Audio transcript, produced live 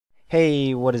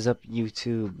Hey, what is up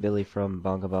YouTube? Billy from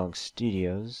Bongabong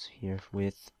Studios here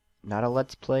with not a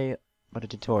let's play, but a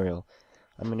tutorial.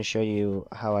 I'm going to show you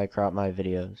how I crop my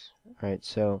videos. Alright,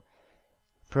 so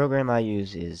the program I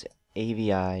use is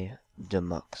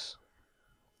Avidemux,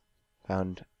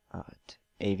 found at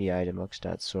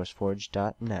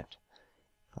avidemux.sourceforge.net.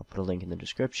 I'll put a link in the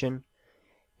description,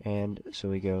 and so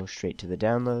we go straight to the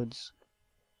downloads.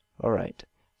 Alright,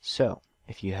 so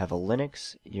if you have a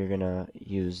Linux, you're going to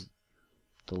use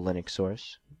the Linux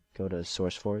source. Go to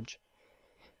SourceForge,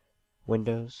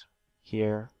 Windows,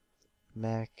 here,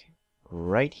 Mac,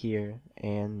 right here,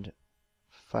 and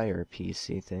Fire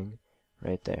PC thing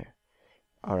right there.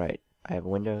 Alright, I have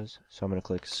Windows, so I'm going to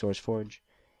click SourceForge.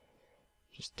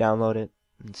 Just download it,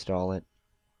 install it.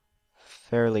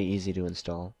 Fairly easy to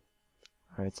install.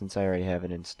 Alright, since I already have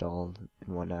it installed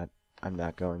and whatnot, I'm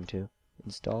not going to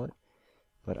install it,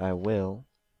 but I will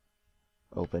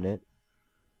open it.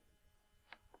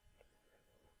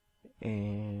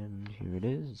 And here it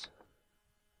is,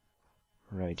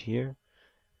 right here.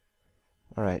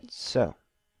 Alright, so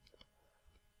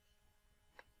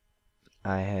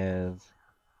I have,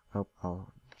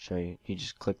 I'll show you. You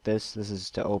just click this. This is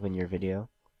to open your video.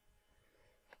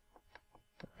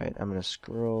 Alright, I'm going to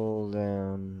scroll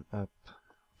down up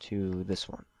to this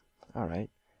one. Alright,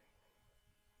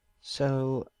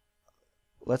 so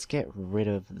let's get rid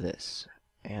of this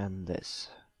and this.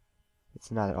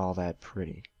 It's not all that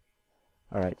pretty.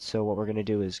 Alright, so what we're going to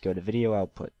do is go to video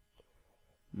output.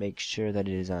 Make sure that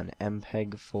it is on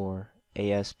MPEG-4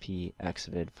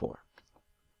 ASP-Exavid4.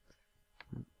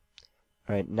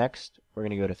 Alright, next we're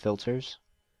going to go to filters.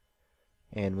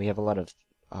 And we have a lot of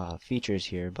features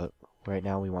here, but right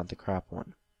now we want the crop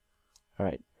one.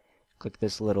 Alright, click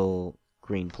this little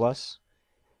green plus.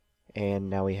 And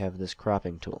now we have this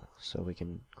cropping tool. So we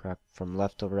can crop from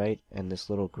left to right, and this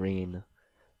little green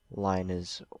line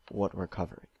is what we're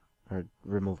covering. Or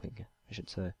removing, I should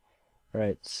say.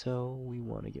 Alright, so we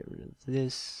want to get rid of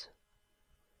this.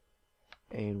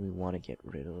 And we want to get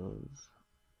rid of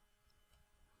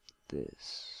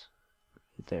this.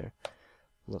 Right there.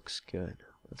 Looks good.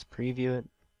 Let's preview it.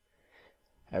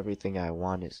 Everything I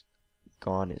want is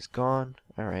gone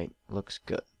Alright, looks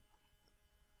good.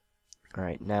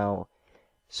 Alright, now,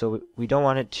 so we don't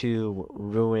want it to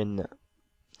ruin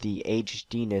the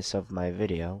HD-ness of my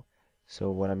video.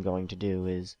 So what I'm going to do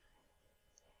is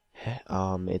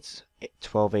it's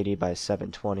 1280 by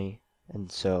 720,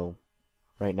 and so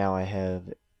right now I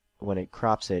have, when it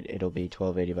crops it, it'll be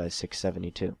 1280 by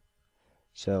 672.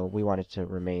 So we want it to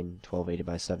remain 1280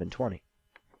 by 720.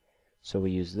 So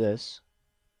we use this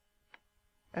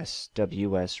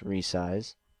SWS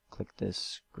resize. Click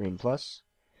this green plus.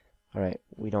 Alright,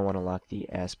 we don't want to lock the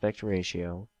aspect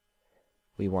ratio.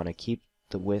 We want to keep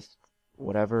the width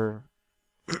whatever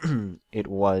it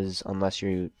was, unless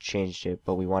you changed it,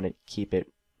 but we want to keep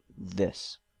it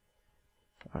this.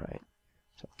 Alright,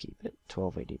 so I'll keep it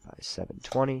 1280 by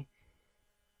 720.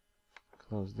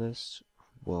 Close this.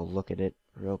 We'll look at it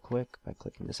real quick by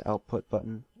clicking this output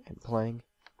button and playing.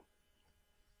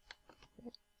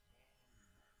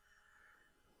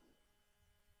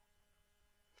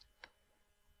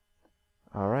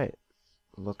 Alright,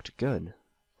 looked good.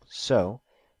 So,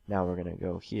 now we're going to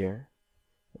go here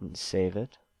and save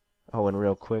it. Oh, and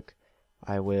real quick,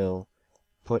 I will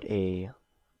put a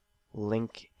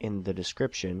link in the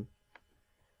description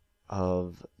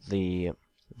of the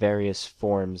various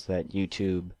forms that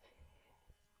YouTube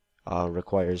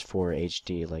requires for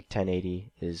HD. Like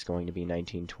 1080 is going to be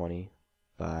 1920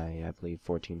 by, I believe,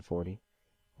 1440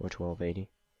 or 1280.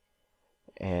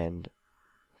 And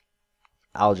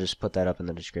I'll just put that up in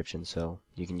the description so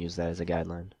you can use that as a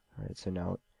guideline. Alright, so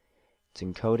now it's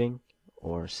encoding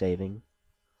or saving.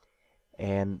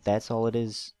 And that's all it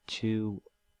is to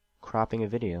cropping a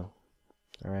video.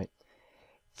 Alright.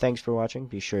 Thanks for watching.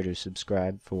 Be sure to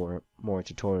subscribe for more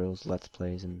tutorials, let's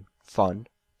plays, and fun.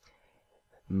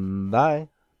 Bye!